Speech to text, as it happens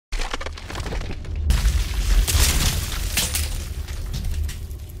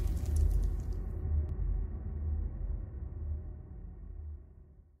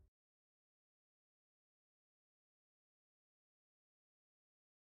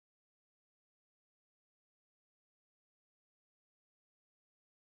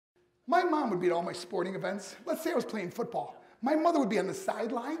My mom would be at all my sporting events. Let's say I was playing football. My mother would be on the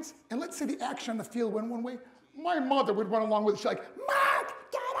sidelines, and let's say the action on the field went one way. My mother would run along with it. She's like, Mark,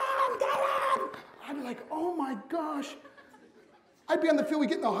 get him, get him. I'd be like, oh my gosh. I'd be on the field, we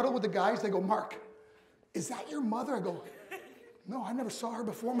get in the huddle with the guys. They go, Mark, is that your mother? I go, no, I never saw her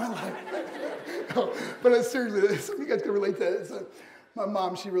before in my life. No, but seriously, some of you guys can relate to that. My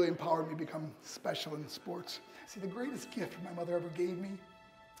mom, she really empowered me to become special in sports. See, the greatest gift my mother ever gave me,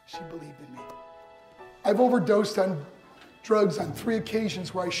 she believed in me. I've overdosed on drugs on 3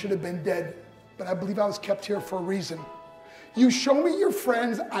 occasions where I should have been dead, but I believe I was kept here for a reason. You show me your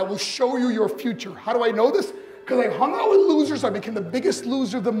friends, I will show you your future. How do I know this? Because I hung out with losers. I became the biggest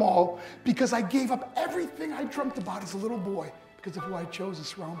loser of them all because I gave up everything I dreamt about as a little boy because of who I chose to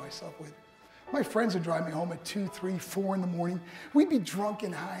surround myself with. My friends would drive me home at 2, 3, 4 in the morning. We'd be drunk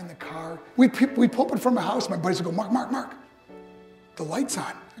and high in the car. We'd pull up in front of my house. My buddies would go, Mark, Mark, Mark, the light's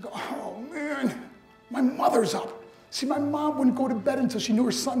on. I go, oh man, my mother's up. See, my mom wouldn't go to bed until she knew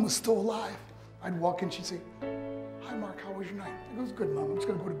her son was still alive. I'd walk in, she'd say, hi Mark, how was your night? I go, it's good, Mom, I'm just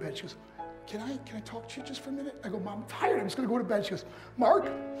gonna go to bed. She goes, can I talk to you just for a minute? I go, Mom, I'm tired, I'm just gonna go to bed. She goes,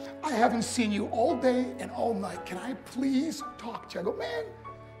 Mark, I haven't seen you all day and all night. Can I please talk to you? I go, man,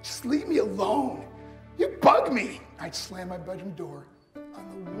 just leave me alone. You bug me. I'd slam my bedroom door on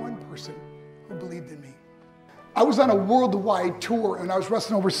the one person who believed in me. I was on a worldwide tour and I was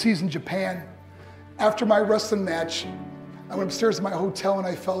wrestling overseas in Japan. After my wrestling match, I went upstairs to my hotel and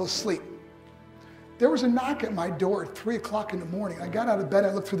I fell asleep. There was a knock at my door at 3 o'clock in the morning. I got out of bed,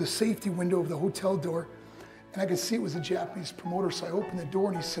 I looked through the safety window of the hotel door and I could see it was a Japanese promoter. So I opened the door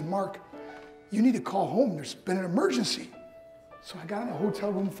and he said, Mark, you need to call home. There's been an emergency. So I got on the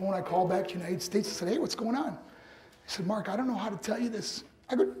hotel room phone, I called back to the United States and said, hey, what's going on? He said, Mark, I don't know how to tell you this.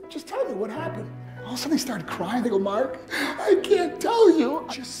 I go, just tell me what happened. All of a sudden they started crying. They go, Mark, I can't tell you.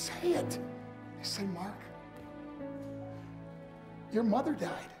 Just say it. He said, Mark, your mother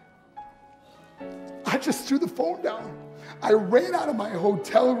died. I just threw the phone down. I ran out of my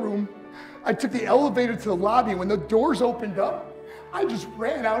hotel room. I took the elevator to the lobby. When the doors opened up, I just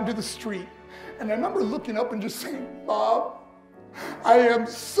ran out into the street. And I remember looking up and just saying, Mom, I am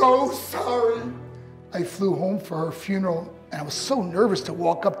so sorry. I flew home for her funeral and I was so nervous to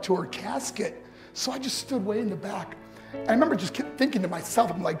walk up to her casket. So I just stood way in the back. And I remember just kept thinking to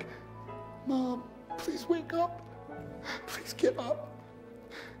myself, I'm like, Mom, please wake up. Please get up.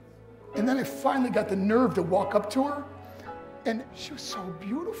 And then I finally got the nerve to walk up to her and she was so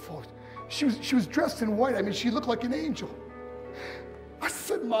beautiful. She was dressed in white. I mean, she looked like an angel. I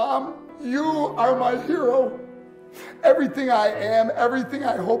said, Mom, you are my hero. Everything I am, everything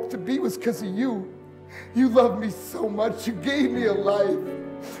I hope to be was because of you. You loved me so much. You gave me a life.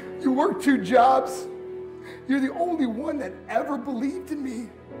 You worked 2 jobs. You're the only one that ever believed in me.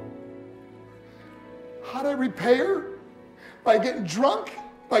 How did I repay her? By getting drunk?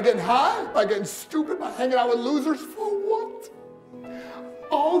 By getting high? By getting stupid? By hanging out with losers? For what?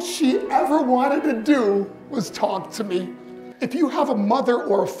 All she ever wanted to do was talk to me. If you have a mother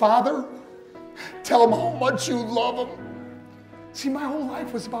or a father, tell them how much you love them. See, my whole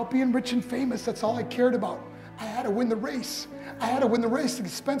life was about being rich and famous. That's all I cared about. I had to win the race. I had to win the race at the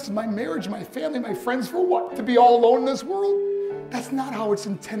expense of my marriage, my family, my friends. For what? To be all alone in this world? That's not how it's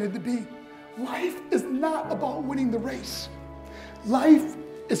intended to be. Life is not about winning the race. Life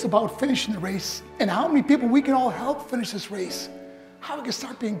is about finishing the race and how many people we can all help finish this race. How we can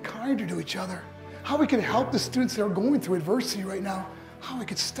start being kinder to each other. How we can help the students that are going through adversity right now. How we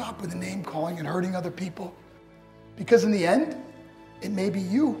could stop with the name calling and hurting other people. Because in the end, it may be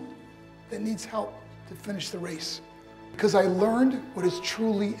you that needs help to finish the race. Because I learned what is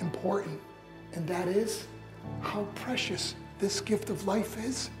truly important, and that is how precious this gift of life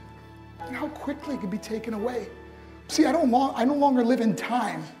is and how quickly it can be taken away. See, I no longer live in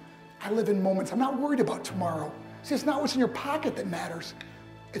time. I live in moments. I'm not worried about tomorrow. See, it's not what's in your pocket that matters.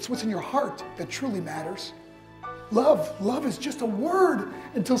 It's what's in your heart that truly matters. Love is just a word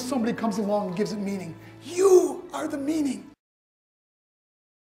until somebody comes along and gives it meaning. You are the meaning.